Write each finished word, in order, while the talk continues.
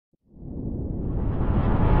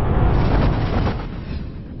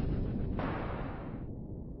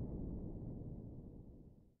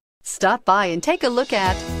Stop by and take a look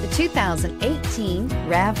at the 2018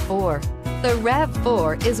 RAV4. The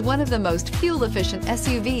RAV4 is one of the most fuel-efficient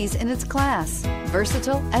SUVs in its class.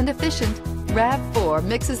 Versatile and efficient, RAV4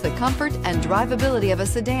 mixes the comfort and drivability of a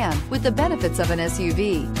sedan with the benefits of an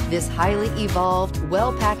SUV. This highly evolved,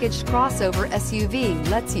 well-packaged crossover SUV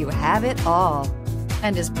lets you have it all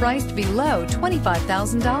and is priced below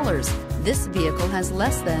 $25,000. This vehicle has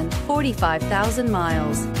less than 45,000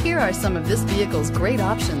 miles. Here are some of this vehicle's great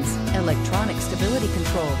options: electronic stability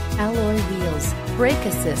control, alloy wheels, brake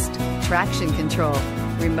assist, traction control,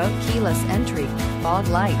 remote keyless entry, fog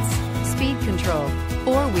lights, speed control,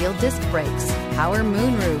 four-wheel disc brakes, power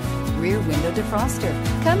moonroof, rear window defroster.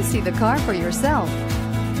 Come see the car for yourself.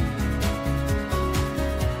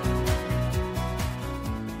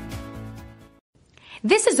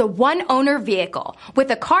 This is a one-owner vehicle with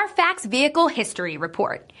a CARFAX Vehicle History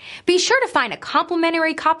Report. Be sure to find a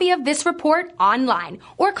complimentary copy of this report online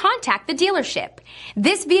or contact the dealership.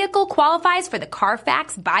 This vehicle qualifies for the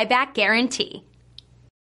CARFAX Buyback Guarantee.